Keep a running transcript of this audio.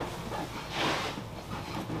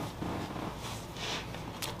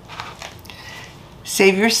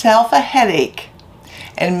save yourself a headache,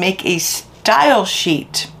 and make a style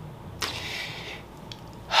sheet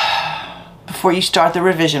before you start the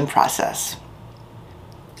revision process.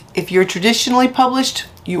 If you're traditionally published,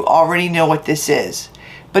 you already know what this is.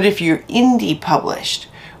 But if you're indie published,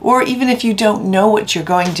 or even if you don't know what you're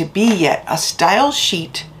going to be yet, a style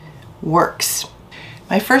sheet works.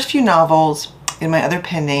 My first few novels in my other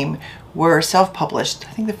pen name were self-published,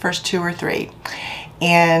 I think the first 2 or 3.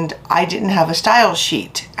 And I didn't have a style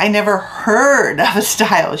sheet. I never heard of a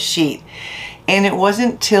style sheet. And it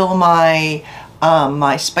wasn't till my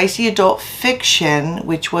spicy adult fiction,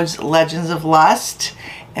 which was Legends of Lust,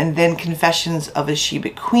 and then Confessions of a Sheba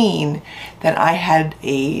Queen, that I had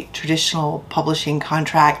a traditional publishing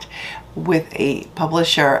contract with a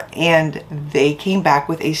publisher, and they came back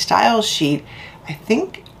with a style sheet,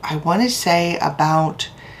 I want to say about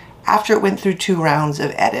after it went through 2 rounds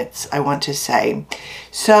of edits, I want to say.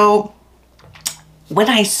 So when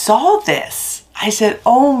I saw this, I said,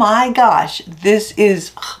 oh my gosh, this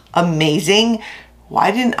is amazing.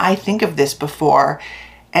 Why didn't I think of this before?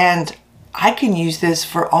 And I can use this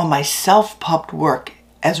for all my self-pubbed work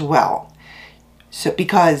as well. So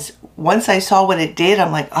because once I saw what it did,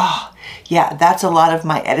 I'm like, oh yeah, that's a lot of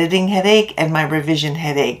my editing headache and my revision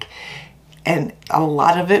headache. And a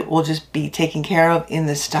lot of it will just be taken care of in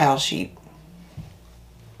the style sheet.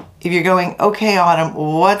 If you're going, okay, Autumn,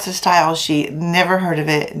 what's a style sheet? Never heard of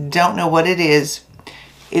it, don't know what it is.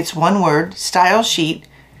 It's one word, style sheet.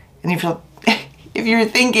 And if you're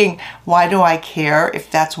thinking, why do I care if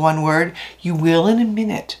that's one word? You will in a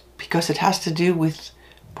minute, because it has to do with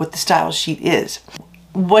what the style sheet is.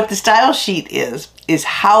 What the style sheet is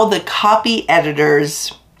how the copy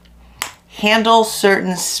editors handle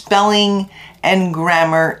certain spelling and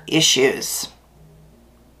grammar issues.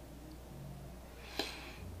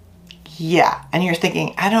 Yeah, and you're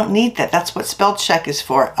thinking, I don't need that. That's what spell check is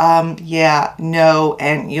for. Yeah, no,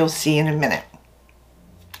 and you'll see in a minute.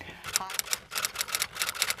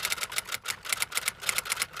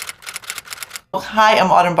 Hi,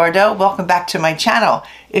 I'm Autumn Bardot. Welcome back to my channel.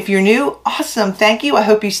 If you're new, awesome, thank you. I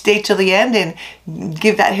hope you stay till the end and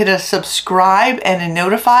hit a subscribe and a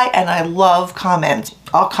notify, and I love comments.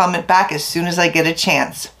 I'll comment back as soon as I get a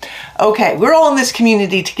chance. Okay, we're all in this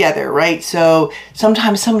community together, right? So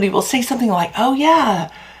sometimes somebody will say something like, oh yeah,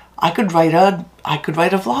 I could write a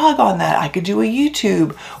vlog on that. I could do a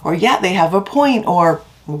YouTube, or yeah, they have a point, or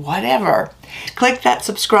whatever. Click that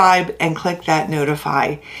subscribe and click that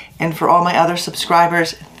notify. And for all my other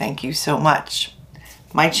subscribers, thank you so much.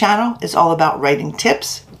 My channel is all about writing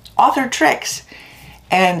tips, author tricks,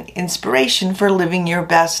 and inspiration for living your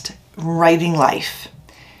best writing life.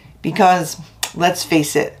 Because let's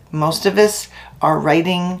face it, most of us are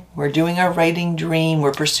writing, we're doing our writing dream,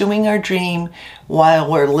 we're pursuing our dream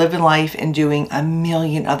while we're living life and doing a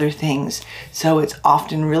million other things. So it's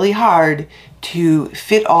often really hard to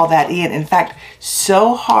fit all that in. In fact,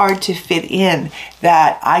 so hard to fit in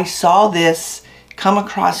that I saw this come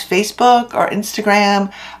across Facebook or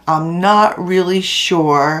Instagram. I'm not really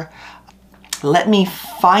sure. Let me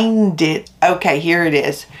find it. Okay, here it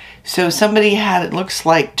is. So somebody had, it looks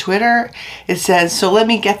like Twitter. It says, so let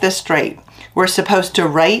me get this straight. We're supposed to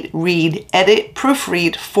write, read, edit,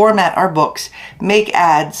 proofread, format our books, make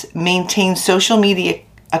ads, maintain social media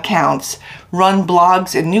accounts, run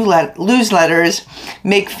blogs and newsletters,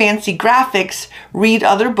 make fancy graphics, read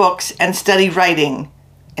other books, and study writing,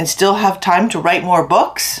 and still have time to write more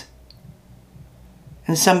books?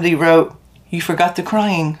 And somebody wrote, you forgot the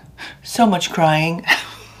crying. So much crying.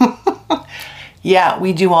 Yeah,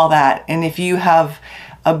 we do all that. And if you have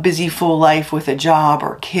a busy, full life with a job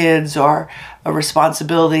or kids or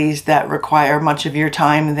responsibilities that require much of your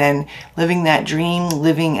time, then living that dream,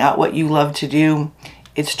 living out what you love to do,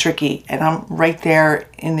 it's tricky. And I'm right there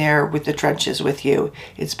in there with the trenches with you.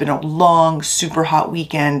 It's been a long, super hot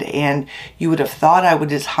weekend, and you would have thought I would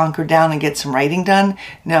just hunker down and get some writing done.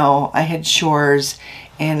 No, I had chores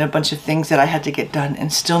and a bunch of things that I had to get done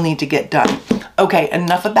and still need to get done. Okay,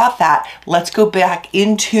 enough about that. Let's go back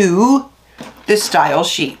into the style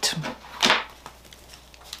sheet.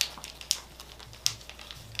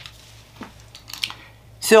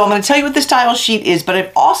 So I'm going to tell you what the style sheet is, but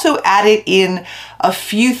I've also added in a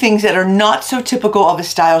few things that are not so typical of a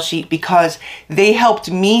style sheet because they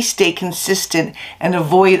helped me stay consistent and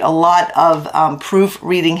avoid a lot of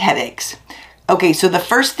proofreading headaches. Okay, so the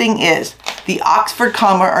first thing is the Oxford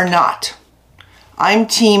comma or not. I'm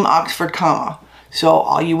team Oxford comma. So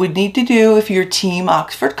all you would need to do if you're team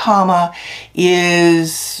Oxford comma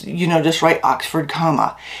is, just write Oxford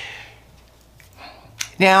comma.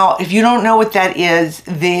 Now, if you don't know what that is,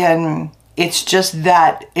 then it's just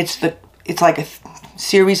that it's like a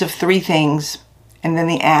series of 3 things, and then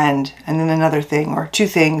the and then another thing, or 2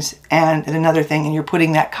 things and another thing, and you're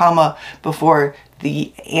putting that comma before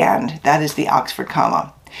the and. That is the Oxford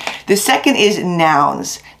comma. The second is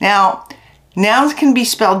nouns. Now, nouns can be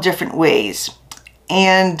spelled different ways,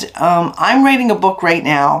 and I'm writing a book right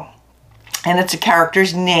now, and it's a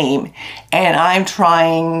character's name, and I'm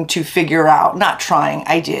trying to figure out, not trying,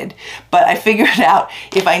 I did, but I figured out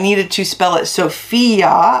if I needed to spell it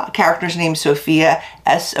Sophia, character's name Sophia,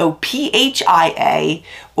 S-O-P-H-I-A,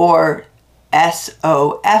 or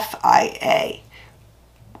S-O-F-I-A.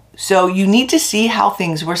 So you need to see how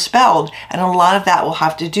things were spelled, and a lot of that will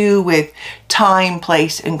have to do with time,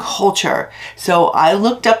 place, and culture. So I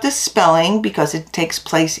looked up the spelling because it takes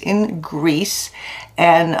place in Greece,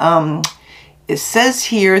 and it says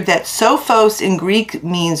here that Sophos in Greek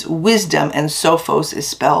means wisdom, and Sophos is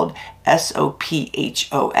spelled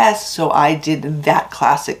S-O-P-H-O-S. So I did that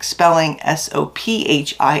classic spelling,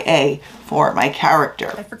 S-O-P-H-I-A, for my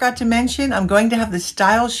character. I forgot to mention, I'm going to have the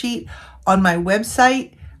style sheet on my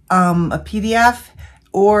website, a PDF,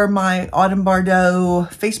 or my Autumn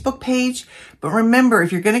Bardot Facebook page. But remember,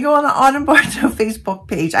 if you're going to go on the Autumn Bardot Facebook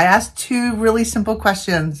page, I asked 2 really simple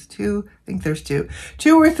questions. 2, I think there's 2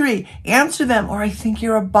 or 3. Answer them, or I think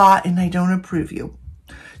you're a bot and I don't approve you.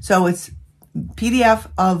 So it's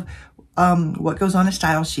PDF of what goes on a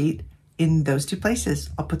style sheet in those 2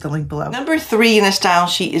 places. I'll put the link below. Number 3 in a style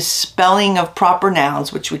sheet is spelling of proper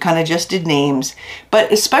nouns, which we kind of just did names,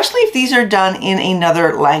 but especially if these are done in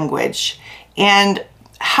another language. And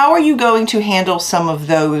how are you going to handle some of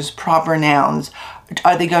those proper nouns?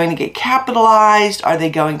 Are they going to get capitalized? Are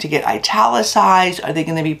they going to get italicized? Are they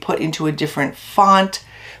going to be put into a different font,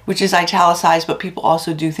 which is italicized, but people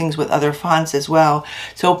also do things with other fonts as well.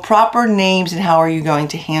 So proper names, and how are you going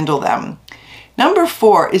to handle them? Number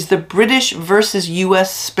 4 is the British versus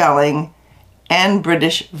US spelling and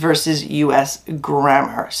British versus US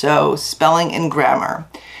grammar. So spelling and grammar.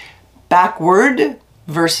 Backward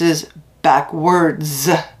versus backwards.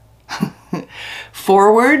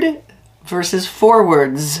 Forward versus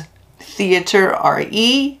forwards. Theater,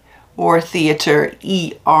 R-E, or theater,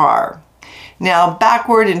 E-R. Now,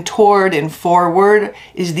 backward and toward and forward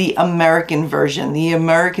is the American version. The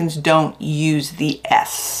Americans don't use the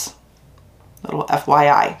S. Little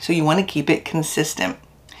FYI. So you want to keep it consistent.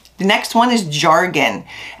 The next one is jargon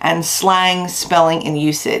and slang, spelling, and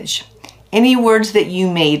usage. Any words that you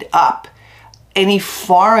made up, any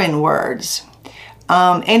foreign words,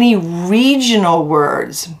 any regional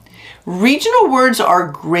words. Regional words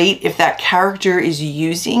are great if that character is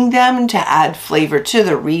using them to add flavor to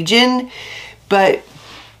the region, but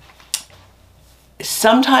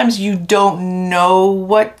sometimes you don't know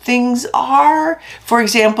what things are. For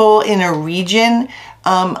example, in a region,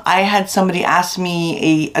 I had somebody ask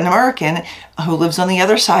me, an American who lives on the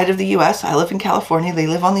other side of the US. I live in California, they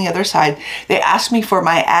live on the other side. They asked me for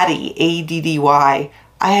my Addy, A-D-D-Y.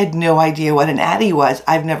 I had no idea what an Addy was.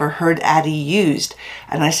 I've never heard Addy used.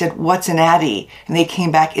 And I said, what's an Addy? And they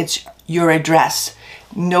came back, it's your address.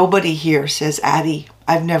 Nobody here says Addy.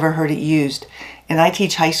 I've never heard it used. And I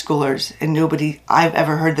teach high schoolers, and nobody I've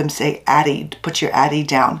ever heard them say Addy, put your Addy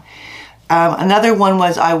down. Another one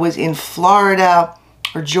was, I was in Florida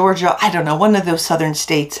or Georgia, I don't know, one of those southern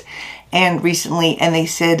states, and recently, and they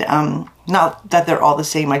said, not that they're all the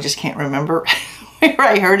same, I just can't remember where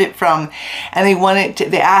I heard it from, and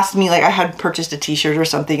they asked me, like I had purchased a t-shirt or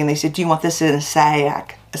something, and they said, do you want this in a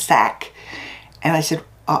sack? And I said,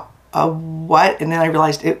 what? And then I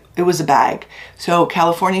realized it was a bag. So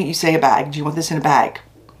California, you say a bag. Do you want this in a bag?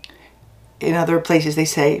 In other places, they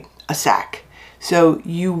say a sack. So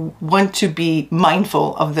you want to be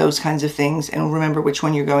mindful of those kinds of things and remember which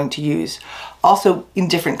one you're going to use. Also, in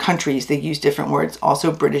different countries, they use different words.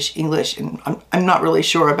 Also British, English, and I'm not really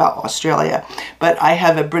sure about Australia, but I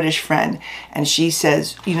have a British friend, and she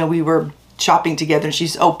says, you know, we were shopping together, and she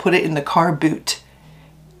says, oh, put it in the car boot.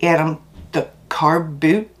 And the car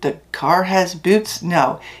boot? The car has boots?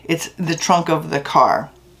 No, it's the trunk of the car.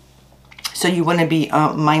 So you want to be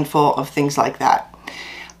mindful of things like that.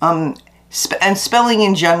 And spelling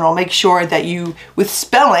in general, make sure that with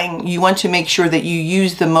spelling, you want to make sure that you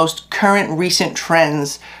use the most current recent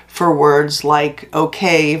trends for words like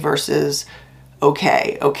okay versus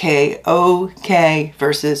okay, okay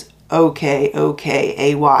versus okay,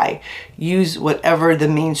 AY. Use whatever the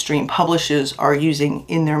mainstream publishers are using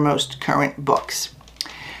in their most current books.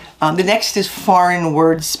 The next is foreign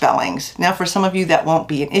word spellings. Now, for some of you, that won't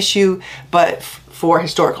be an issue, but for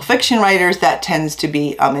historical fiction writers, that tends to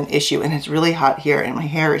be an issue. And it's really hot here, and my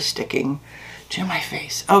hair is sticking to my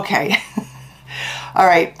face. Okay. All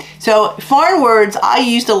right, so foreign words, I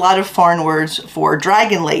used a lot of foreign words for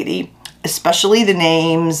Dragon Lady, especially the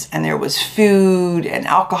names, and there was food and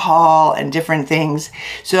alcohol and different things.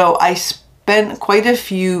 So I spent quite a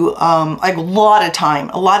few, like a lot of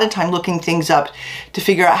time looking things up to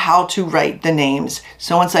figure out how to write the names.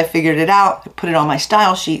 So once I figured it out, I put it on my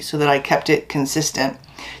style sheet so that I kept it consistent,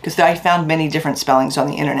 because I found many different spellings on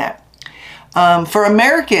the internet. For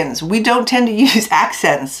Americans, we don't tend to use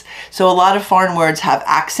accents. So a lot of foreign words have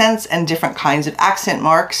accents and different kinds of accent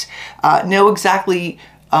marks. Know exactly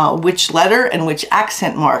which letter and which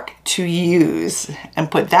accent mark to use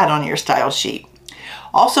and put that on your style sheet.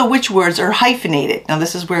 Also, which words are hyphenated. Now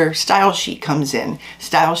this is where style sheet comes in.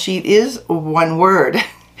 Style sheet is one word,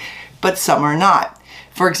 but some are not.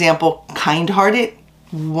 For example, kind-hearted,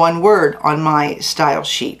 one word on my style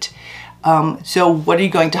sheet. So what are you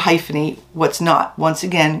going to hyphenate? What's not? Once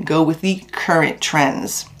again, go with the current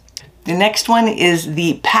trends. The next one is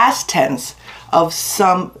the past tense of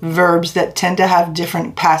some verbs that tend to have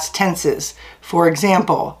different past tenses. For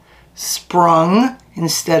example, sprung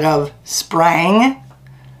instead of sprang,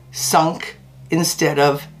 sunk instead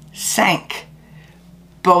of sank.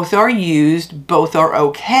 Both are used, both are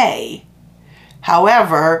okay.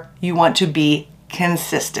 However, you want to be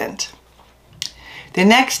consistent. The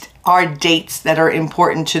next are dates that are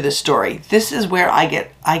important to the story. This is where I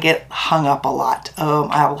get hung up a lot.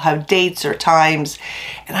 I'll have dates or times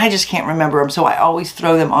and I just can't remember them, so I always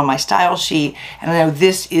throw them on my style sheet and I know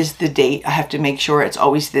this is the date. I have to make sure it's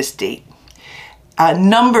always this date.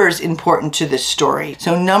 Numbers important to this story.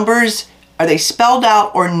 So numbers, are they spelled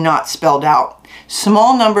out or not spelled out?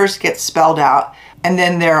 Small numbers get spelled out. And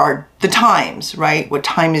then there are the times, right? What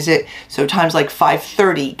time is it? So times like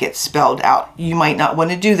 5:30 get spelled out. You might not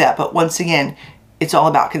want to do that, but once again, it's all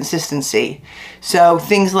about consistency. So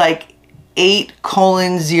things like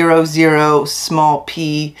 8:00, small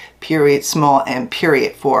p, period, small m,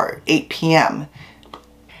 period for 8 p.m.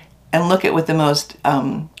 And look at what the most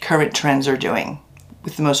current trends are doing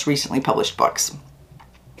with the most recently published books.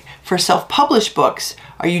 For self-published books,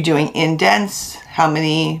 are you doing indents? How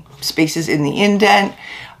many spaces in the indent?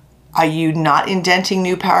 Are you not indenting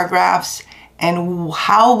new paragraphs? And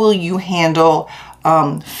how will you handle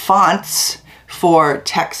fonts for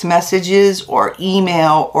text messages or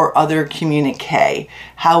email or other communique?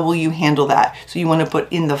 How will you handle that? So you want to put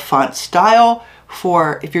in the font style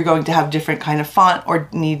for if you're going to have different kind of font or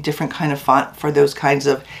need different kind of font for those kinds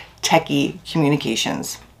of techie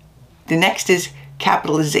communications. The next is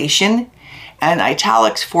capitalization and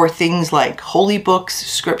italics for things like holy books,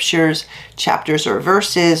 scriptures, chapters or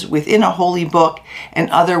verses within a holy book, and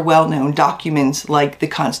other well-known documents like the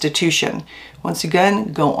Constitution. Once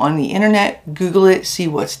again, go on the internet, Google it, see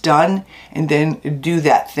what's done, and then do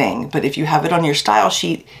that thing. But if you have it on your style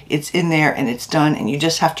sheet, it's in there and it's done, and you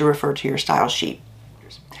just have to refer to your style sheet.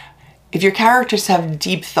 If your characters have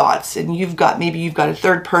deep thoughts and maybe you've got a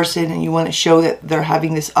third person and you want to show that they're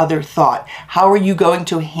having this other thought, how are you going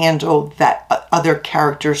to handle that other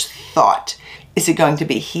character's thought? Is it going to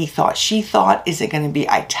be he thought, she thought? Is it going to be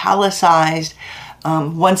italicized?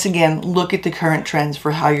 Once again, look at the current trends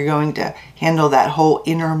for how you're going to handle that whole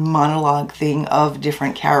inner monologue thing of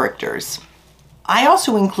different characters. I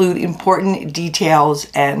also include important details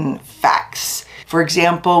and facts. For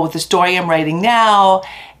example, with the story I'm writing now,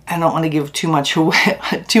 I don't want to give too much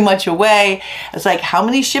away. It's like, how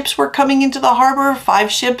many ships were coming into the harbor?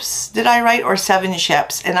 5 ships did I write, or 7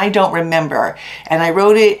 ships? And I don't remember. And I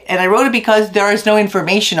wrote it because there is no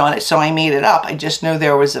information on it, so I made it up. I just know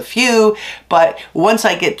there was a few, but once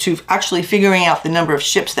I get to actually figuring out the number of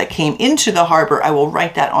ships that came into the harbor, I will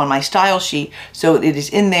write that on my style sheet so it is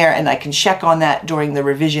in there and I can check on that during the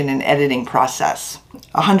revision and editing process.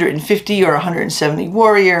 150 or 170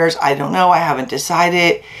 warriors, I don't know, I haven't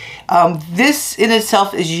decided. This in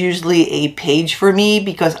itself is usually a page for me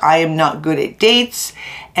because I am not good at dates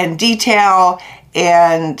and detail,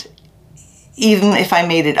 and even if I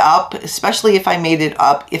made it up, especially if I made it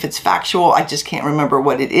up, if it's factual, I just can't remember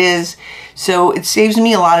what it is. So it saves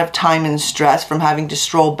me a lot of time and stress from having to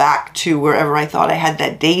stroll back to wherever I thought I had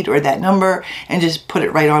that date or that number and just put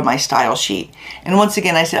it right on my style sheet. And once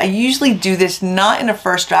again, I said I usually do this not in a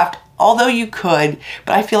first draft, although you could,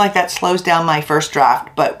 but I feel like that slows down my first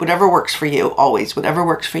draft. But whatever works for you, always, whatever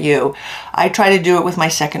works for you. I try to do it with my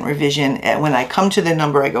second revision, and when I come to the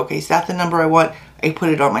number, I go, okay, is that the number I want? I put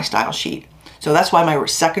it on my style sheet. So that's why my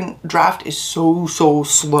second draft is so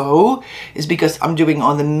slow, is because I'm doing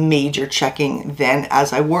all the major checking then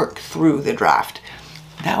as I work through the draft.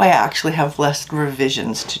 That way I actually have less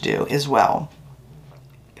revisions to do as well.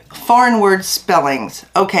 foreign word spellings.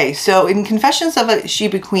 Okay, so in Confessions of a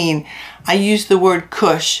Sheba Queen, I use the word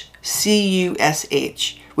Cush,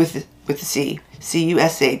 C-U-S-H, with a C,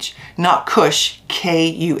 C-U-S-H, not Kush,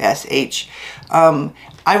 K-U-S-H.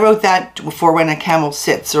 I wrote that for when a camel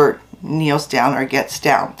sits or kneels down or gets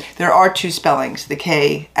down. There are two spellings, the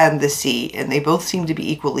K and the C, and they both seem to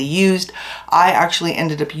be equally used. I actually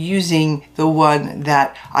ended up using the one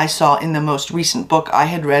that I saw in the most recent book I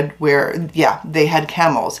had read where, yeah, they had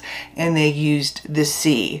camels and they used the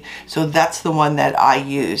C. So that's the one that I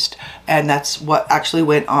used, and that's what actually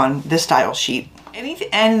went on the style sheet.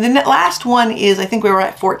 And the last one is, I think we were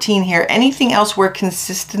at 14 here, anything else where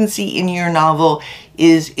consistency in your novel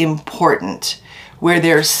is important, where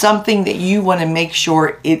there's something that you want to make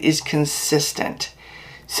sure it is consistent.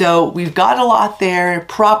 So we've got a lot there: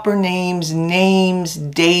 proper names,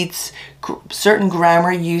 dates, certain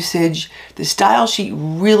grammar usage. The style sheet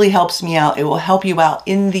really helps me out. It will help you out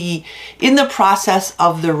in the process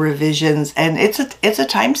of the revisions, and it's a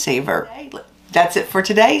time saver. That's it for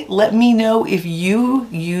today. Let me know if you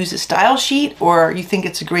use a style sheet or you think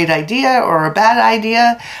it's a great idea or a bad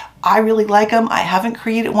idea. I really like them. I haven't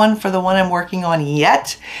created one for the one I'm working on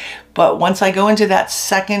yet, but once I go into that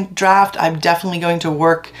second draft, I'm definitely going to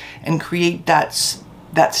work and create that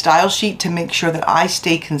style sheet to make sure that I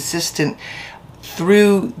stay consistent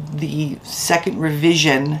through the second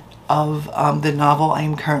revision of the novel I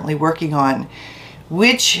am currently working on,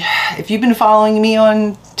 which, if you've been following me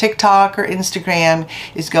on TikTok or Instagram,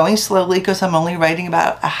 is going slowly because I'm only writing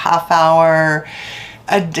about a half hour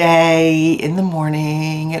a day in the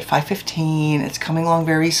morning at 5:15. It's coming along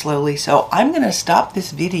very slowly. So I'm gonna stop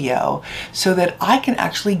this video so that I can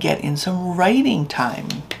actually get in some writing time.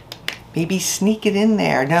 Maybe sneak it in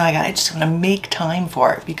there. No, I just wanna make time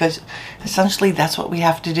for it because essentially that's what we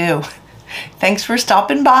have to do. Thanks for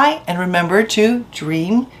stopping by, and remember to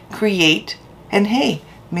dream, create, and hey,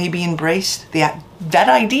 maybe embrace that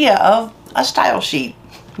idea of a style sheet.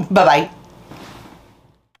 Bye-bye.